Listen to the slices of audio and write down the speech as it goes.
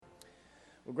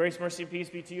Well, grace, mercy, and peace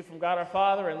be to you from God our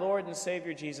Father and Lord and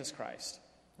Savior Jesus Christ.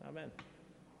 Amen.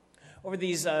 Over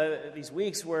these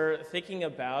weeks, we're thinking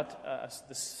about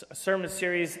this sermon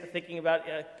series,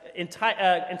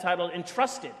 entitled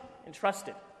Entrusted.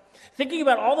 Entrusted. Thinking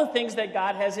about all the things that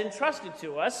God has entrusted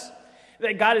to us,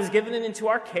 that God has given into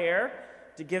our care,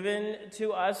 given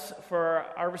to us for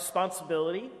our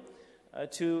responsibility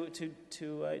to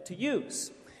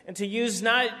use. And to use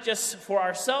not just for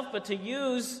ourselves, but to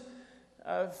use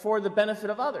for the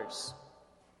benefit of others,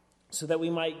 so that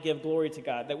we might give glory to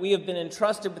God, that we have been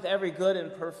entrusted with every good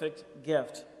and perfect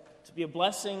gift to be a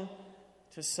blessing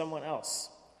to someone else.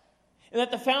 And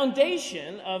that the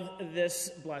foundation of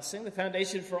this blessing, the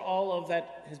foundation for all of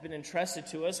that has been entrusted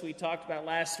to us, we talked about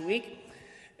last week,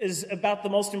 is about the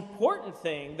most important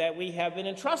thing that we have been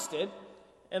entrusted.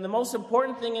 And the most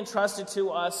important thing entrusted to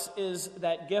us is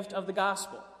that gift of the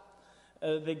gospel,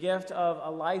 the gift of a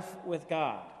life with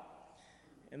God.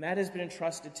 And that has been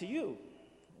entrusted to you,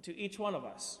 to each one of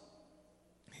us.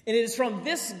 And it is from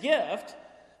this gift,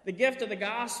 the gift of the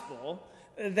gospel,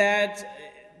 that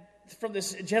from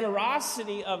this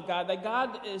generosity of God, that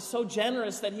God is so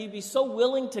generous that he'd be so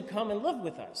willing to come and live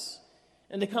with us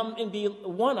and to come and be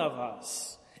one of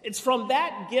us. It's from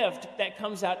that gift that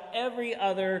comes out every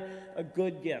other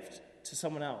good gift to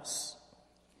someone else.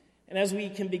 And as we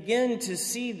can begin to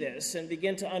see this and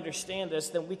begin to understand this,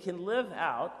 then we can live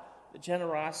out the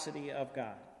generosity of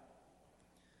God.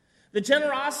 The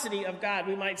generosity of God,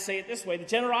 we might say it this way, the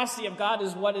generosity of God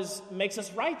is what makes us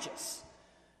righteous.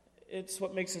 It's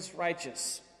what makes us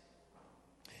righteous.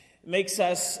 It makes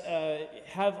us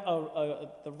have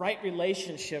the right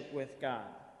relationship with God.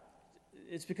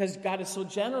 It's because God is so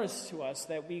generous to us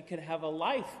that we could have a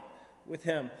life with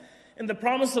him. And the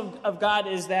promise of God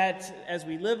is that as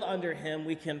we live under him,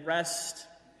 we can rest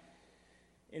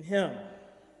in him.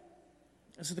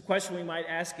 And so the question we might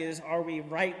ask is, are we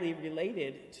rightly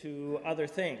related to other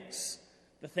things,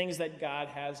 the things that God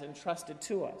has entrusted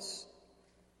to us?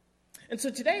 And so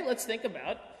today, let's think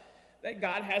about that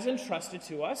God has entrusted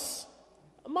to us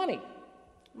money.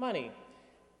 Money.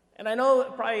 And I know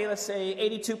probably, let's say,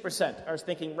 82% are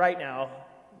thinking right now,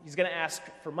 he's going to ask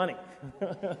for money.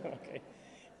 Okay.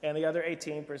 And the other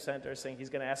 18% are saying he's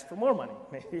going to ask for more money,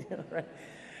 maybe, right?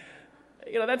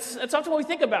 You know, that's often what we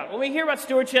think about. When we hear about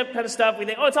stewardship kind of stuff, we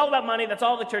think, oh, it's all about money. That's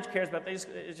all the church cares about. It's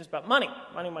just about money,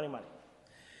 money, money, money.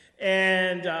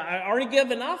 And I already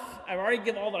give enough. I already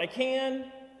give all that I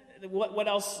can. What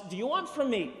else do you want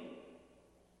from me?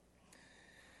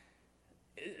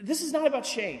 This is not about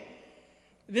shame.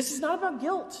 This is not about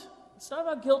guilt. It's not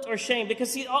about guilt or shame,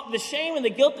 because see, the shame and the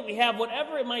guilt that we have,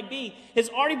 whatever it might be, has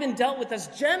already been dealt with us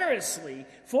generously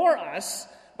for us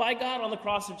by God on the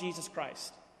cross of Jesus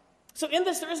Christ. So in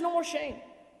this, there is no more shame.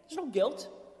 There's no guilt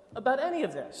about any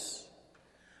of this.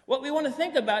 What we want to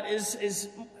think about is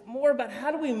more about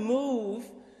how do we move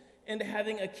into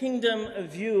having a kingdom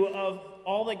view of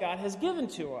all that God has given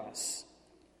to us.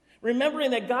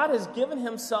 Remembering that God has given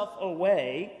himself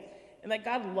away, and that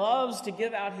God loves to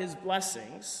give out his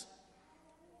blessings,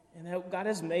 and that God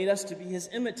has made us to be his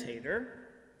imitator,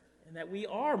 and that we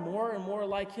are more and more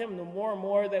like him, the more and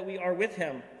more that we are with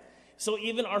him. So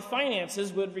even our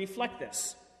finances would reflect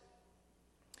this.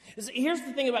 Here's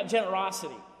the thing about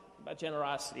generosity.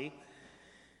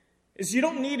 Is you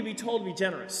don't need to be told to be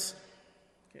generous.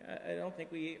 Okay, I don't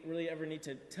think we really ever need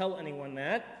to tell anyone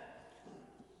that.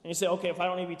 And you say, okay, if I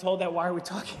don't need to be told that, why are we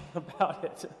talking about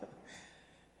it?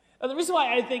 The reason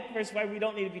why I think, first, why we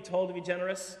don't need to be told to be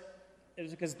generous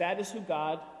is because that is who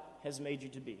God has made you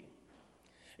to be.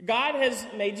 God has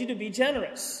made you to be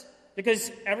generous.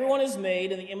 Because everyone is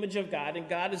made in the image of God, and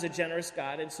God is a generous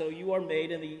God, and so you are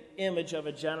made in the image of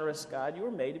a generous God. You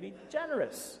are made to be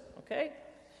generous, okay?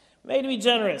 Made to be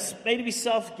generous, made to be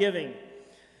self-giving.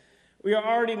 We are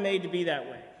already made to be that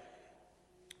way.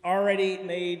 Already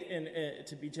made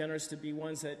to be generous, to be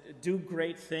ones that do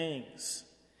great things.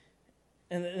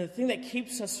 And the thing that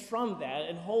keeps us from that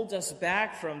and holds us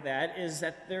back from that is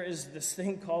that there is this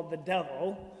thing called the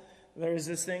devil. There is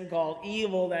this thing called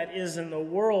evil that is in the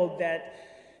world, that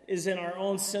is in our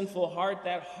own sinful heart,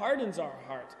 that hardens our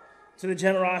heart to the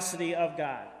generosity of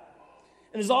God.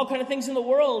 And there's all kinds of things in the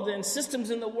world and systems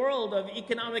in the world of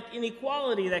economic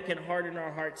inequality that can harden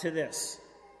our heart to this.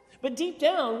 But deep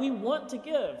down, we want to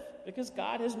give because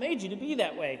God has made you to be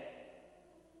that way.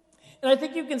 And I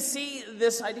think you can see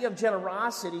this idea of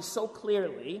generosity so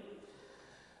clearly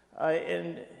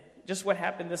in just what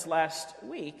happened this last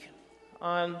week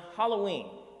on Halloween.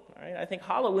 All right? I think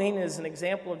Halloween is an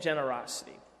example of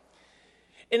generosity.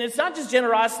 And it's not just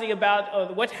generosity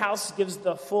about what house gives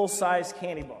the full-size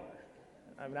candy bar.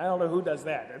 I mean, I don't know who does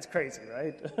that. That's crazy,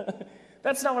 right?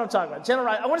 That's not what I'm talking about.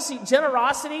 I want to see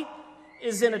generosity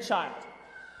is in a child.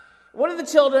 What are the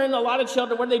children, a lot of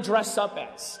children, what do they dress up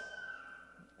as?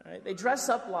 All right, they dress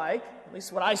up like, at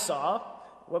least what I saw,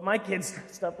 what my kids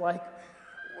dressed up like,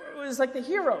 was like the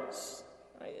heroes,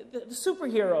 right? The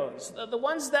superheroes, the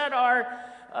ones that are,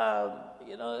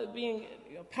 being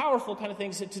powerful kind of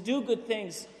things, to do good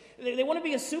things. They want to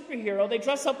be a superhero. They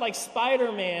dress up like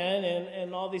Spider-Man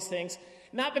and all these things,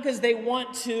 not because they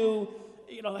want to,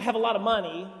 have a lot of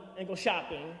money and go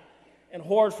shopping and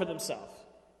hoard for themselves.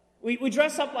 We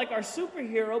dress up like our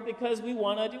superhero because we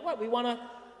want to do what? We want to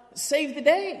save the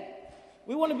day.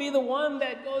 We want to be the one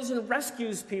that goes and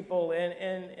rescues people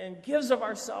and gives of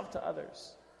ourselves to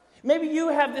others. Maybe you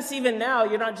have this even now.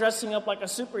 You're not dressing up like a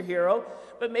superhero,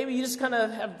 but maybe you just kind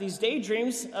of have these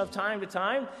daydreams of time to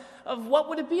time of what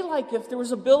would it be like if there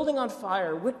was a building on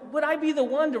fire? Would I be the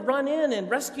one to run in and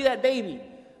rescue that baby?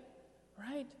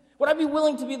 Right? Would I be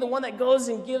willing to be the one that goes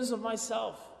and gives of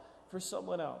myself for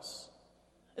someone else?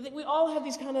 I think we all have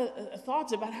these kind of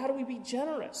thoughts about how do we be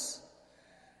generous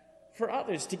for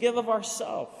others, to give of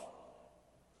ourselves.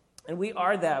 And we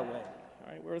are that way.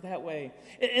 Right, we're that way.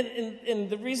 And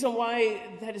the reason why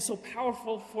that is so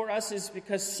powerful for us is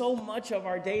because so much of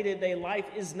our day-to-day life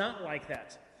is not like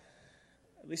that.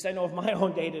 At least I know of my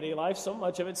own day-to-day life. So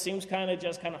much of it seems kind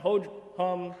of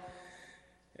ho-hum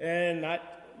and not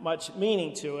much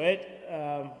meaning to it.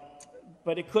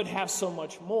 But it could have so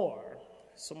much more.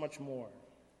 So much more.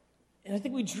 And I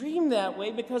think we dream that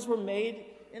way because we're made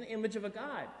in the image of a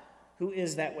God who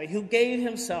is that way, who gave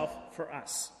himself for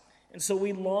us. And so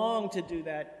we long to do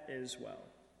that as well.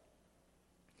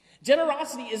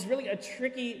 Generosity is really a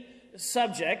tricky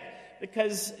subject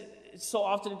because so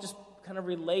often it just kind of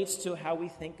relates to how we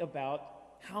think about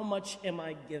how much am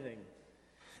I giving.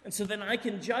 And so then I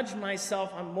can judge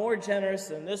myself, I'm more generous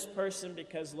than this person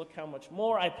because look how much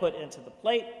more I put into the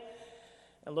plate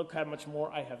and look how much more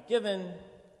I have given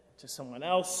to someone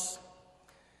else.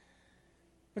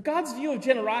 But God's view of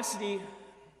generosity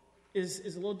is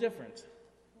a little different.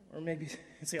 Or maybe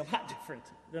say a lot different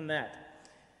than that.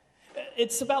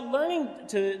 It's about learning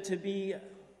to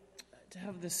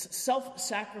have this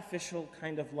self-sacrificial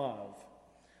kind of love,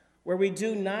 where we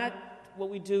do not what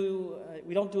we do.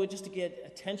 We don't do it just to get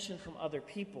attention from other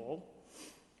people,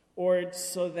 or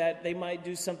so that they might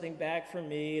do something back for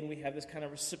me, and we have this kind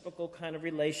of reciprocal kind of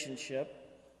relationship.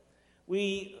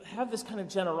 We have this kind of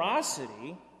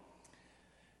generosity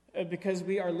because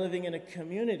we are living in a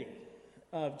community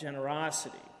of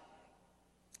generosity.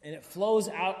 And it flows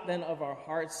out then of our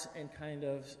hearts in kind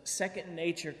of second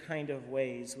nature kind of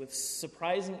ways with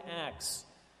surprising acts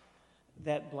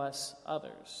that bless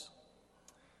others.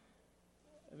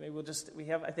 Maybe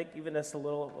I think even just kind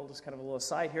of a little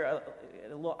aside here,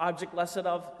 a little object lesson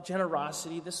of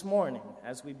generosity this morning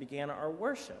as we began our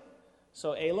worship.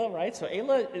 So Ayla, right? So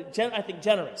Ayla, I think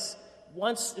generous.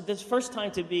 This first time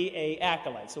to be a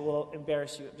acolyte, so we'll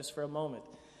embarrass you just for a moment.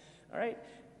 All right?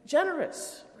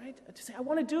 Generous, right? To say, I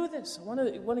want to do this. I want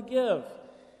to give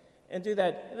and do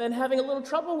that. And then having a little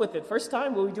trouble with it. First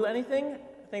time, will we do anything?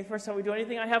 I think first time we do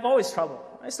anything, I have always trouble.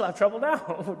 I still have trouble now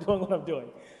doing what I'm doing.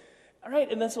 All right,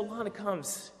 and then so Lana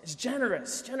comes. It's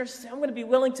generous. Generous to say, I'm going to be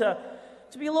willing to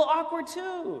be a little awkward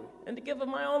too and to give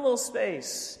them my own little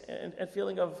space and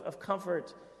feeling of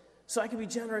comfort so I can be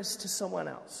generous to someone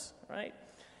else, right?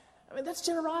 I mean, that's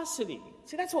generosity.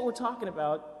 See, that's what we're talking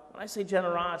about. When I say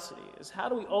generosity, is how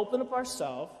do we open up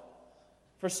ourselves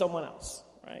for someone else,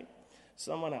 right?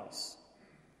 Someone else.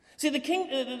 See, the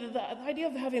idea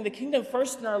of having the kingdom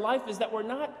first in our life is that we're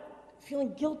not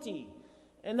feeling guilty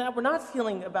and that we're not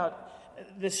feeling about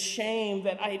this shame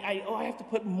that I have to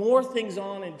put more things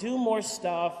on and do more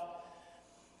stuff,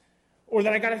 or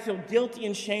that I got to feel guilty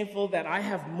and shameful that I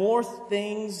have more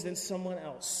things than someone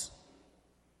else.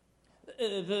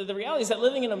 The reality is that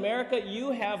living in America, you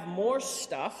have more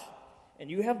stuff and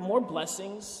you have more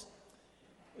blessings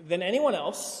than anyone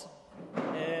else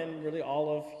in really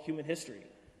all of human history.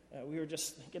 We were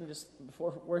just thinking just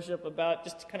before worship about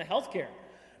just kind of healthcare.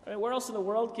 I mean, where else in the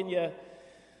world can you,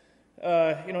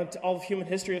 all of human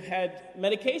history have had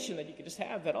medication that you could just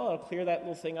have that, it'll clear that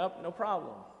little thing up, no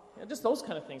problem. Just those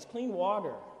kind of things, clean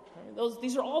water. I mean,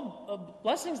 these are all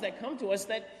blessings that come to us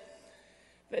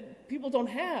that people don't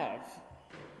have.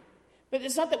 But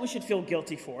it's not that we should feel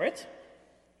guilty for it,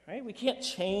 right? We can't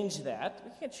change that.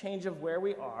 We can't change of where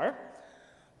we are.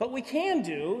 What we can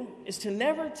do is to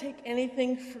never take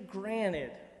anything for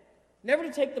granted. Never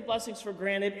to take the blessings for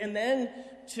granted, and then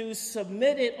to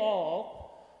submit it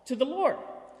all to the Lord.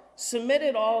 Submit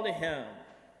it all to Him.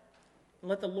 And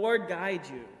let the Lord guide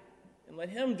you, and let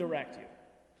Him direct you.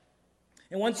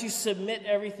 And once you submit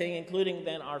everything, including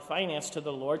then our finance, to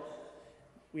the Lord,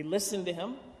 we listen to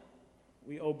him,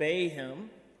 we obey him,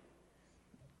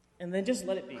 and then just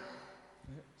let it be.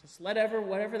 Just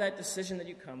whatever that decision that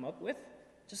you come up with,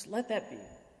 just let that be.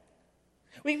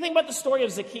 We can think about the story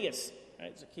of Zacchaeus.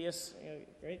 Right? Zacchaeus,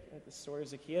 great. The story of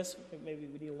Zacchaeus. Maybe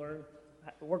we need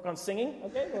to work on singing.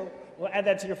 Okay, we'll add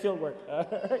that to your field work.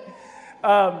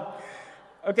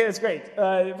 Okay, that's great.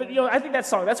 But I think that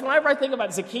song. That's whenever I think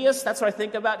about Zacchaeus. That's what I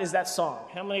think about is that song.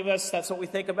 How many of us? That's what we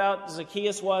think about.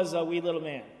 Zacchaeus was a wee little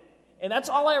man, and that's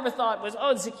all I ever thought was,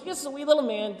 oh, Zacchaeus is a wee little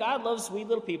man. God loves wee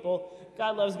little people.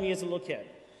 God loves me as a little kid,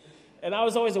 and I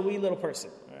was always a wee little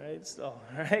person. All right, all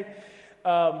right.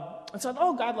 And so I thought,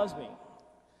 oh, God loves me.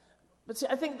 But see,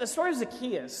 I think the story of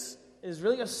Zacchaeus is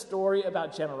really a story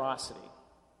about generosity.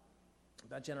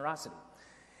 About generosity.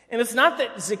 And it's not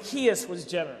that Zacchaeus was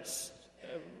generous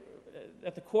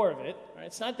at the core of it. Right?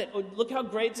 It's not that, oh, look how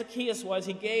great Zacchaeus was.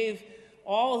 He gave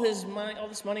all this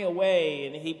money away,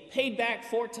 and he paid back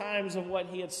 4 times of what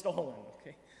he had stolen.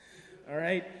 Okay? All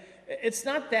right? It's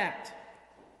not that.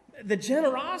 The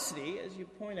generosity, as you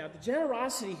point out, the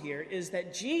generosity here is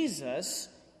that Jesus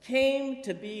came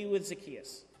to be with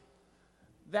Zacchaeus.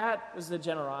 That was the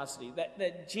generosity,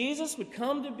 that Jesus would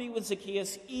come to be with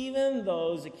Zacchaeus even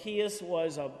though Zacchaeus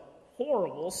was a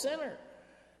horrible sinner.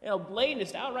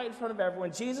 Blatant, outright in front of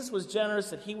everyone. Jesus was generous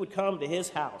that he would come to his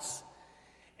house.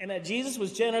 And that Jesus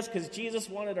was generous because Jesus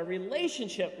wanted a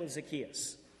relationship with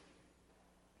Zacchaeus.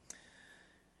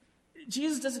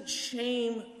 Jesus doesn't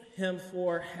shame him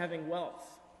for having wealth.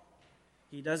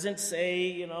 He doesn't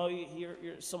say,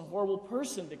 you're some horrible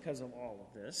person because of all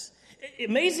of this.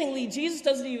 Amazingly, Jesus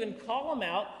doesn't even call him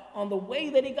out on the way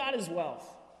that he got his wealth.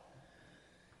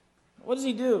 What does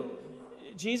he do?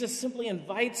 Jesus simply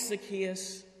invites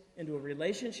Zacchaeus into a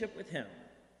relationship with him,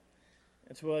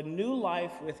 into a new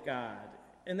life with God,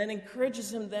 and then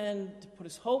encourages him then to put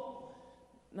his hope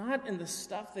not in the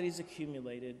stuff that he's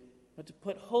accumulated, but to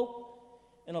put hope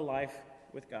in a life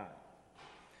with God.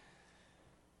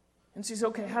 And she says,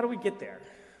 okay, how do we get there?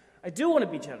 I do want to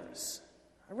be generous.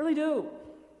 I really do.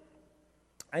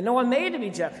 I know I'm made to be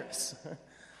generous.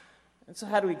 And so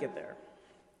how do we get there?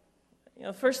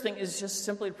 The first thing is just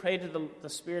simply pray to the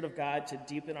Spirit of God to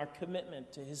deepen our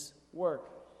commitment to his work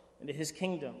and to his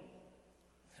kingdom.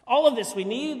 All of this, we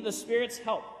need the Spirit's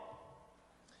help.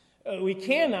 We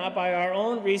cannot, by our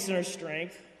own reason or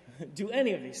strength, do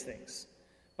any of these things.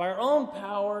 By our own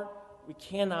power, we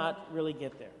cannot really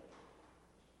get there.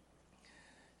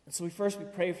 And so we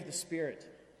pray for the Spirit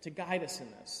to guide us in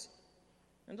this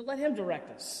and to let him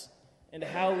direct us into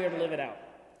how we are to live it out.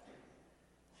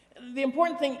 The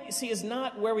important thing, you see, is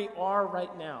not where we are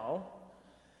right now,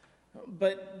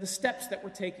 but the steps that we're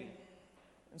taking.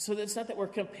 And so it's not that we're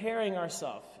comparing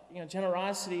ourselves.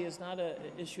 Generosity is not an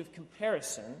issue of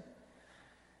comparison.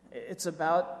 It's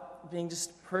about being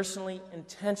just personally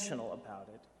intentional about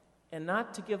it and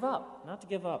not to give up,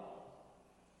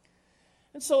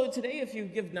 And so today, if you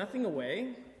give nothing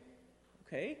away,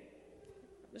 okay,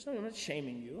 I'm not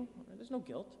shaming you. There's no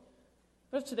guilt.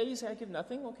 But if today you say, I give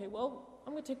nothing, okay, well,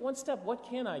 I'm going to take one step. What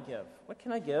can I give? What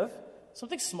can I give?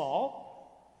 Something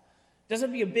small. Doesn't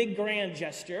have to be a big, grand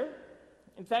gesture.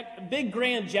 In fact, big,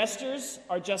 grand gestures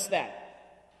are just that.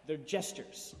 They're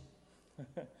gestures.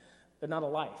 They're not a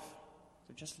life.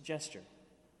 They're just a gesture.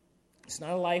 It's not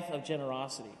a life of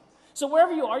generosity. So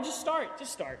wherever you are, just start.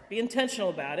 Just start. Be intentional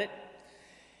about it.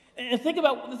 And think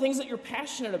about the things that you're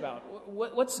passionate about.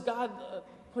 What's God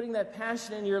putting that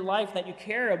passion in your life that you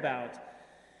care about?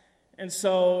 And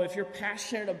so if you're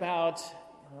passionate about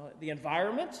the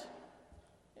environment,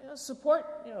 support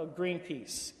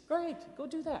Greenpeace. Great, go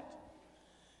do that.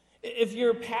 If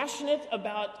you're passionate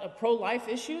about pro-life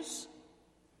issues,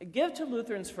 give to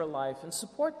Lutherans for Life and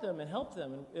support them and help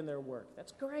them in their work.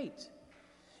 That's great.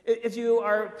 If you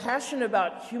are passionate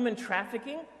about human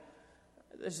trafficking,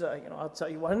 there's I'll tell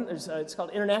you one. It's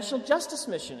called International Justice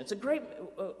Mission. It's a great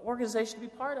organization to be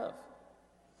part of.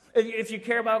 If you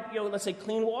care about, let's say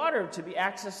clean water to be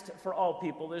accessed for all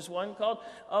people, there's one called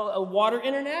Water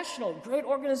International. Great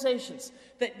organizations.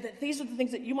 That these are the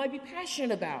things that you might be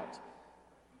passionate about.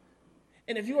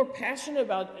 And if you are passionate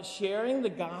about sharing the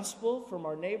gospel from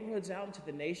our neighborhoods out into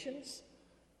the nations,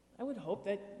 I would hope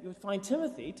that you would find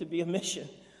Timothy to be a mission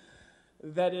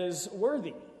that is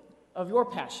worthy of your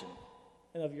passion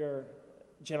and of your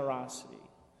generosity.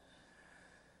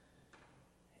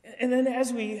 And then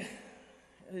the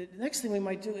next thing we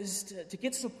might do is to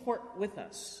get support with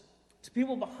us, to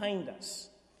people behind us.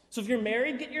 So if you're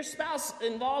married, get your spouse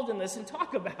involved in this and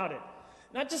talk about it.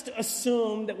 Not just to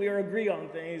assume that we agree on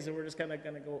things and we're just kind of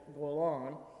going to go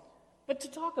along, but to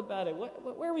talk about it.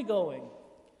 Where are we going?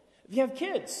 If you have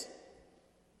kids,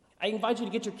 I invite you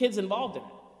to get your kids involved in it.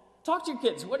 Talk to your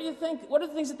kids. What do you think? What are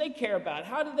the things that they care about?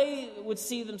 How do they would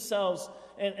see themselves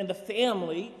and the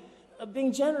family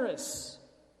being generous?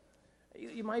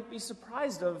 You might be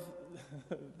surprised of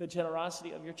the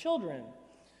generosity of your children.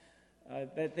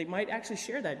 That they might actually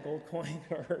share that gold coin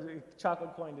or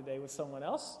chocolate coin today with someone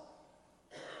else.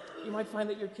 You might find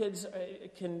that your kids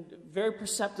can very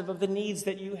perceptive of the needs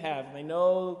that you have. And they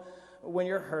know when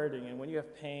you're hurting and when you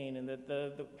have pain, and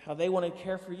that how they want to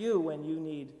care for you when you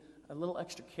need a little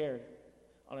extra care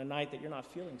on a night that you're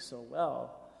not feeling so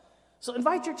well. So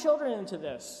invite your children into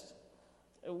this.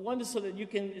 One, so that you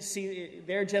can see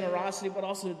their generosity, but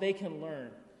also that they can learn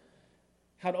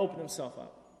how to open themselves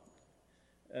up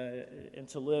and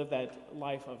to live that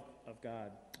life of God,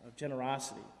 of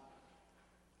generosity.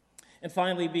 And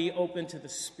finally, be open to the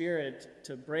Spirit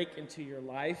to break into your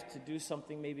life, to do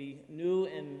something maybe new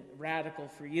and radical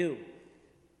for you.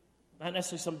 Not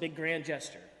necessarily some big grand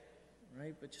gesture,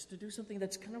 right? But just to do something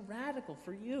that's kind of radical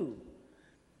for you.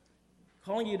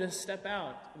 Calling you to step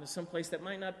out into some place that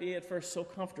might not be at first so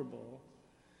comfortable.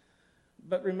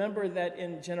 But remember that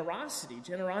in generosity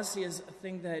is a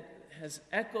thing that has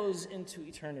echoes into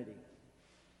eternity.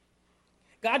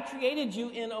 God created you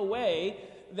in a way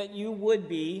that you would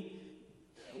be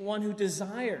one who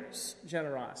desires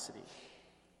generosity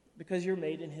because you're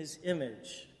made in his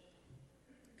image.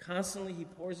 Constantly, he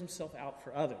pours himself out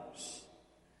for others.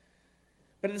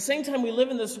 But at the same time, we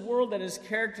live in this world that is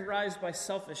characterized by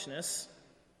selfishness.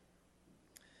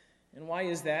 And why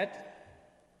is that?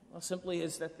 Well, simply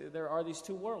is that there are these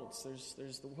two worlds.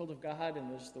 There's the world of God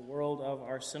and there's the world of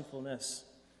our sinfulness.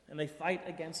 And they fight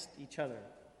against each other.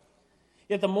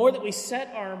 Yet the more that we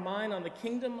set our mind on the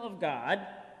kingdom of God,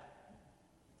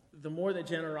 the more that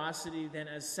generosity then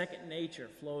as second nature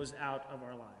flows out of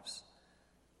our lives.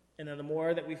 And then the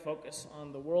more that we focus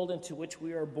on the world into which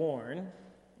we are born,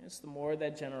 it's the more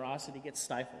that generosity gets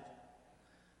stifled.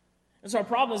 And so our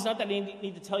problem is not that I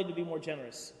need to tell you to be more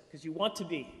generous, because you want to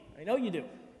be. I know you do.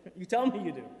 You tell me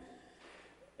you do.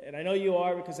 And I know you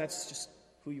are, because that's just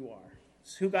who you are.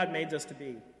 It's who God made us to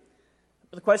be.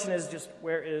 But the question is just,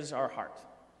 where is our heart?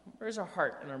 Where is our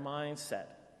heart and our mindset?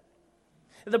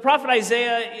 The prophet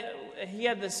Isaiah, he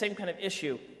had the same kind of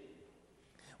issue.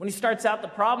 When he starts out, the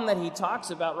problem that he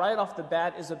talks about right off the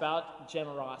bat is about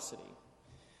generosity.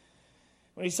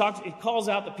 When he calls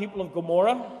out the people of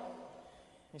Gomorrah.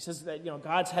 He says that,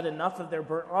 God's had enough of their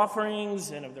burnt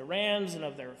offerings and of their rams and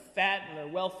of their fat and their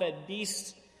well-fed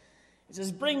beasts. He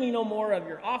says, bring me no more of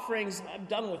your offerings. I'm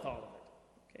done with all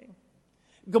of it. Okay.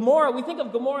 Gomorrah, we think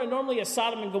of Gomorrah normally as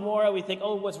Sodom and Gomorrah. We think,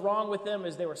 what's wrong with them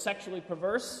is they were sexually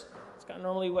perverse. It's kind of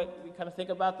normally what we kind of think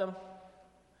about them.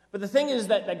 But the thing is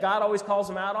that God always calls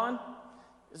them out on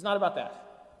is not about that.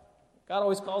 God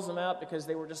always calls them out because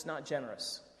they were just not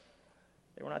generous.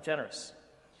 They were not generous.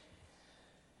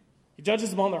 He judges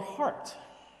them on their heart.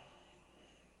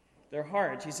 Their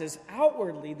heart. He says,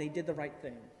 outwardly, they did the right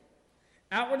thing.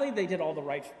 Outwardly, they did all the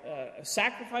right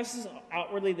sacrifices.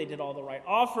 Outwardly, they did all the right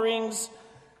offerings.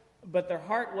 But their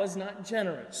heart was not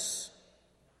generous.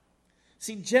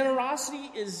 See,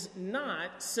 generosity is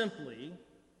not simply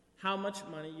how much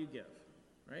money you give.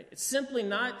 Right? It's simply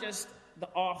not just the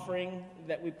offering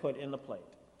that we put in the plate.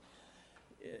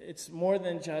 It's more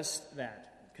than just that.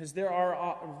 Because there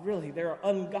are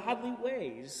ungodly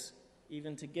ways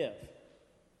even to give.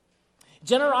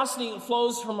 Generosity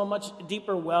flows from a much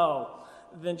deeper well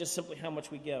than just simply how much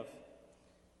we give.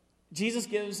 Jesus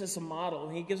gives us a model.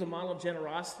 He gives a model of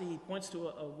generosity. He points to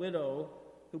a widow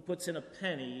who puts in a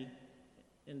penny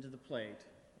into the plate,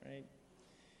 right?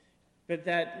 But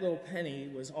that little penny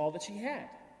was all that she had.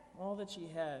 All that she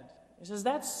had. He says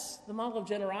that's the model of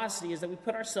generosity, is that we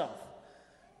put ourselves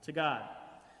to God.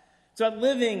 It's about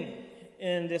living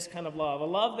in this kind of love, a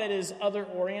love that is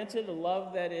other-oriented, a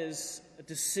love that is a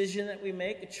decision that we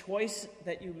make, a choice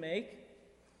that you make.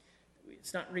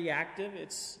 It's not reactive,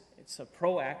 it's a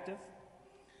proactive.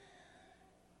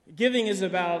 Giving is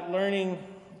about learning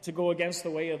to go against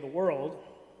the way of the world.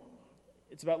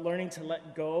 It's about learning to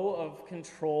let go of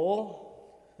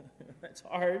control. That's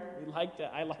hard.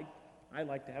 I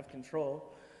like to have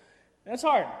control. That's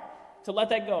hard, to let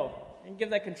that go and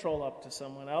give that control up to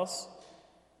someone else.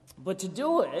 But to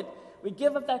do it, we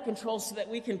give up that control so that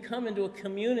we can come into a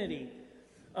community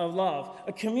of love,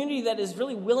 a community that is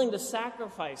really willing to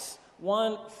sacrifice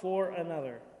one for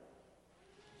another.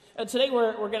 And today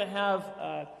we're going to have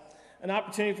an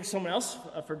opportunity for someone else,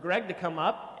 for Greg to come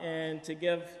up and to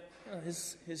give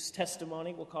his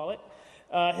testimony, we'll call it,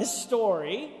 his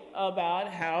story about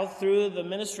how through the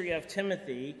ministry of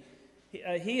Timothy,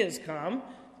 He has come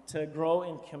to grow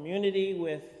in community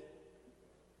with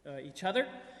each other,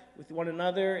 with one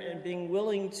another, and being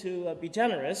willing to be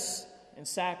generous and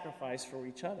sacrifice for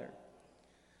each other.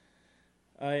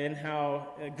 And how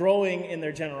growing in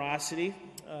their generosity,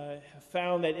 have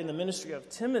found that in the ministry of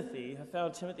Timothy, have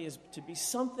found Timothy is to be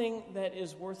something that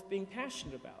is worth being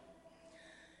passionate about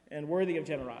and worthy of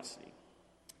generosity.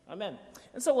 Amen.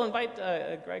 And so we'll invite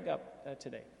Greg up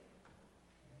today.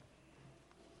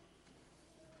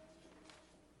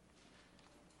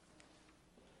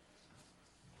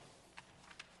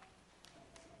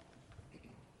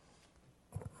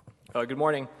 Good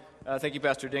morning. Thank you,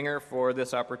 Pastor Dinger, for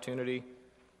this opportunity.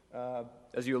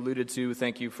 As you alluded to,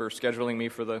 thank you for scheduling me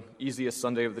for the easiest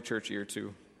Sunday of the church year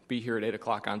to be here at 8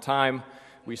 o'clock on time.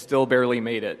 We still barely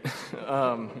made it.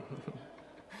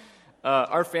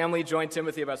 Our family joined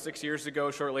Timothy about 6 years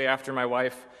ago, shortly after my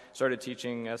wife started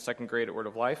teaching second grade at Word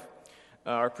of Life.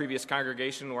 Our previous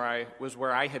congregation was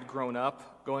where I had grown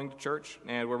up going to church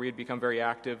and where we had become very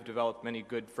active, developed many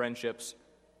good friendships.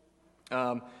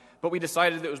 But we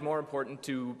decided that it was more important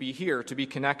to be here, to be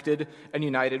connected and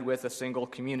united with a single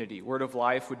community. Word of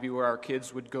Life would be where our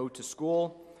kids would go to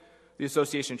school. The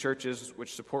association churches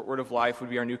which support Word of Life would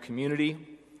be our new community,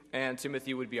 and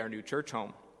Timothy would be our new church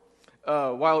home.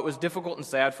 While it was difficult and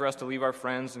sad for us to leave our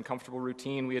friends and comfortable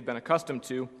routine we had been accustomed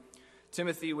to,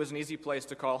 Timothy was an easy place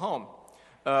to call home.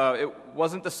 It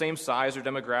wasn't the same size or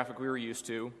demographic we were used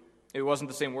to. It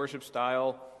wasn't the same worship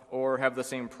style or have the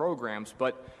same programs,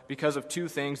 but because of two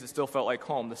things, it still felt like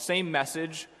home. The same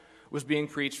message was being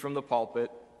preached from the pulpit,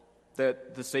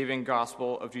 that the saving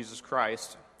gospel of Jesus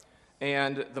Christ,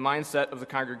 and the mindset of the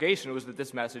congregation was that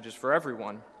this message is for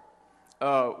everyone.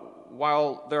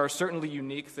 While there are certainly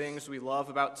unique things we love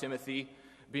about Timothy,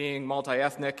 being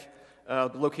multi-ethnic,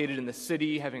 located in the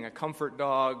city, having a comfort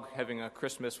dog, having a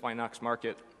Christmas Wine Knox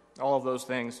market, all of those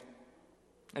things,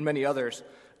 and many others,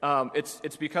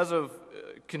 it's because of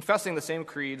confessing the same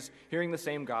creeds, hearing the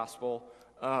same gospel,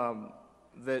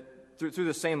 that through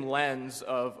the same lens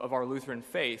of our Lutheran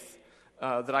faith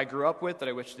that I grew up with, that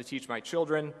I wish to teach my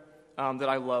children, that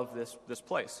I love this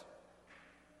place.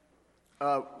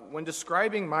 When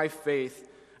describing my faith,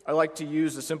 I like to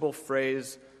use the simple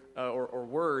phrase or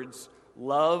words,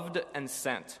 loved and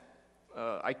sent.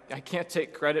 I can't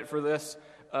take credit for this.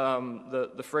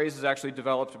 The phrase is actually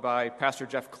developed by Pastor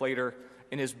Jeff Claytor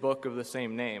in his book of the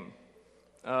same name.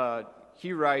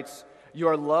 He writes, "You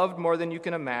are loved more than you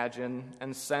can imagine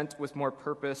and sent with more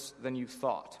purpose than you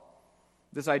thought.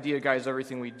 This idea guides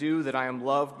everything we do, that I am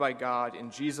loved by God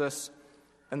in Jesus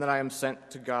and that I am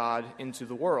sent to God into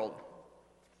the world."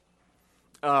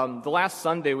 The last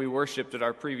Sunday we worshiped at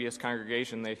our previous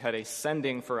congregation, they had a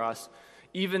sending for us.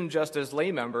 Even just as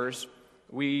lay members,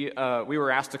 we were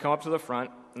asked to come up to the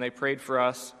front, and they prayed for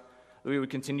us that we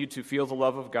would continue to feel the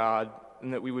love of God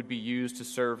and that we would be used to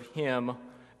serve Him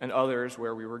and others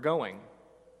where we were going.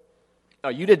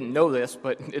 You didn't know this,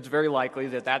 but it's very likely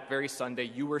that very Sunday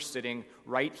you were sitting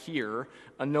right here,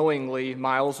 unknowingly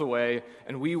miles away,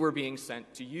 and we were being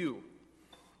sent to you.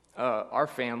 Our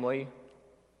family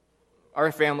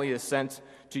is sent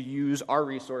to use our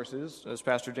resources, as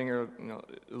Pastor Dinger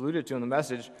alluded to in the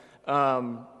message,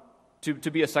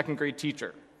 to be a second grade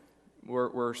teacher.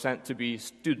 We're sent to be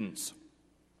students.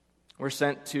 We're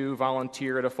sent to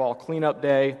volunteer at a fall cleanup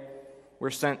day. We're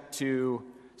sent to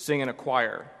sing in a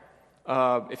choir.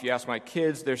 If you ask my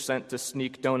kids, they're sent to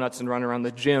sneak donuts and run around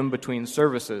the gym between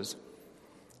services.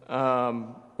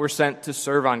 We're sent to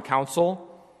serve on council.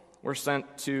 We're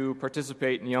sent to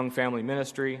participate in young family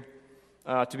ministry,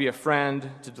 to be a friend,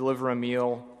 to deliver a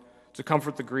meal, to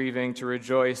comfort the grieving, to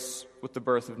rejoice with the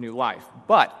birth of new life.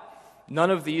 But none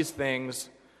of these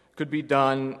things could be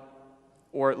done,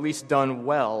 or at least done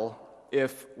well,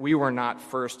 if we were not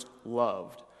first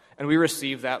loved. And we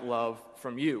receive that love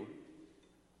from you.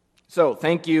 So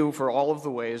thank you for all of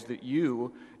the ways that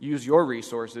you use your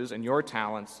resources and your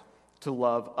talents to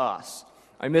love us.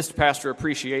 I missed Pastor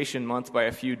Appreciation Month by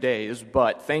a few days,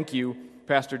 but thank you,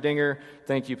 Pastor Dinger,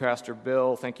 thank you, Pastor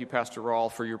Bill, thank you, Pastor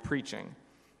Rawl, for your preaching.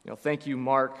 Thank you,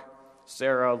 Mark,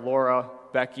 Sarah, Laura,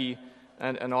 Becky,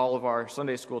 and all of our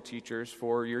Sunday school teachers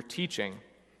for your teaching.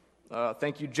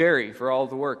 Thank you, Jerry, for all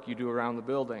the work you do around the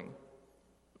building.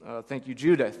 Thank you,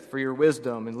 Judith, for your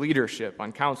wisdom and leadership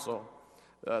on council.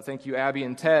 Thank you, Abby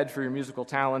and Ted, for your musical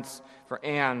talents, for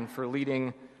Anne, for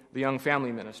leading the young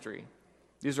family ministry.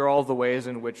 These are all the ways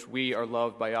in which we are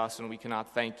loved by us, and we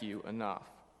cannot thank you enough.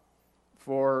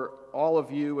 For all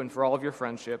of you and for all of your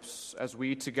friendships, as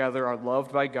we together are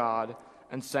loved by God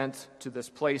and sent to this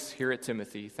place here at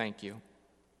Timothy, thank you.